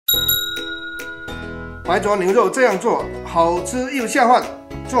白灼牛肉这样做，好吃又下饭，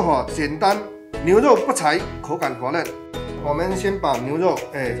做法简单，牛肉不柴，口感滑嫩。我们先把牛肉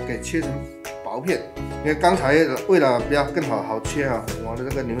给切成薄片，因为刚才为了比较更好切啊，我的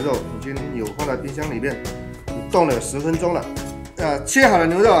这个牛肉已经有放在冰箱里面，冻了10分钟了。切好的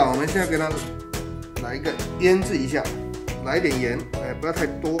牛肉啊，我们现在给它来一个腌制一下，来一点盐，不要太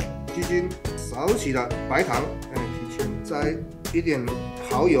多，鸡精，少许的白糖，提前摘一点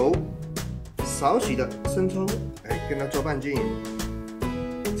蚝油，少许的生抽，跟它做拌均匀。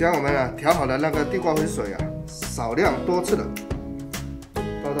将我们调好的那个地瓜粉水啊，少量多次的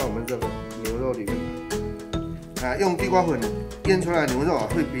倒到我们这个牛肉里面来。用地瓜粉腌出来的牛肉啊，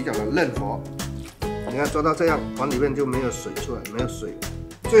会比较的嫩滑。你看做到这样，碗里面就没有水出来，没有水。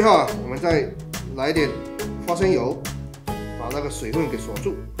最后啊，我们再来一点花生油，把那个水分给锁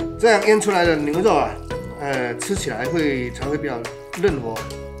住。这样腌出来的牛肉啊，吃起来才会比较嫩滑。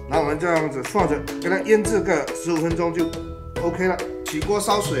然后我们这样子放着，给它腌制个15分钟就 OK 了。起锅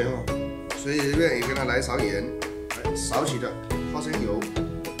烧水哦，水里面也给它来一勺盐，少许的花生油，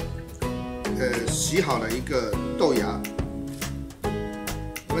洗好了一个豆芽。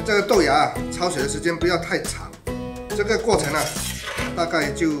我们这个豆芽焯水的时间不要太长，这个过程呢，大概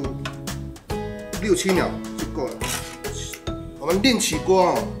就6、7秒就够了。我们另起锅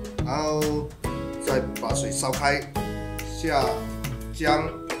哦，然后再把水烧开，下姜、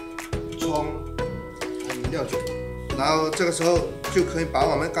葱还有料酒，然后这个时候就可以把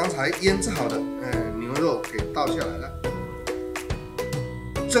我们刚才腌制好的牛肉给倒下来了。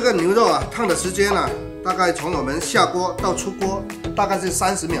这个牛肉啊，烫的时间呢，大概从我们下锅到出锅大概是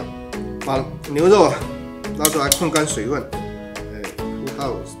30秒。把牛肉啊捞出来控干水分，铺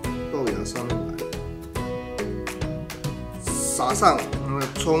到豆芽上面来，撒上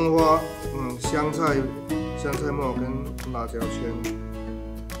葱花、香菜末跟辣椒圈，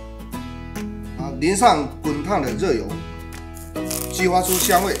淋上滚烫的热油，激发出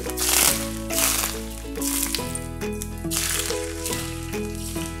香味。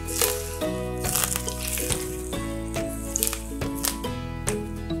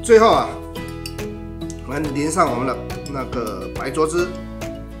最后啊，我们淋上我们的那个白灼汁。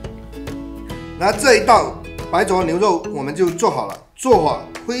那这一道白灼牛肉我们就做好了，做法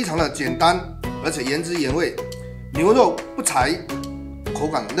非常的简单，而且原汁原味，牛肉不柴，口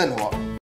感嫩滑。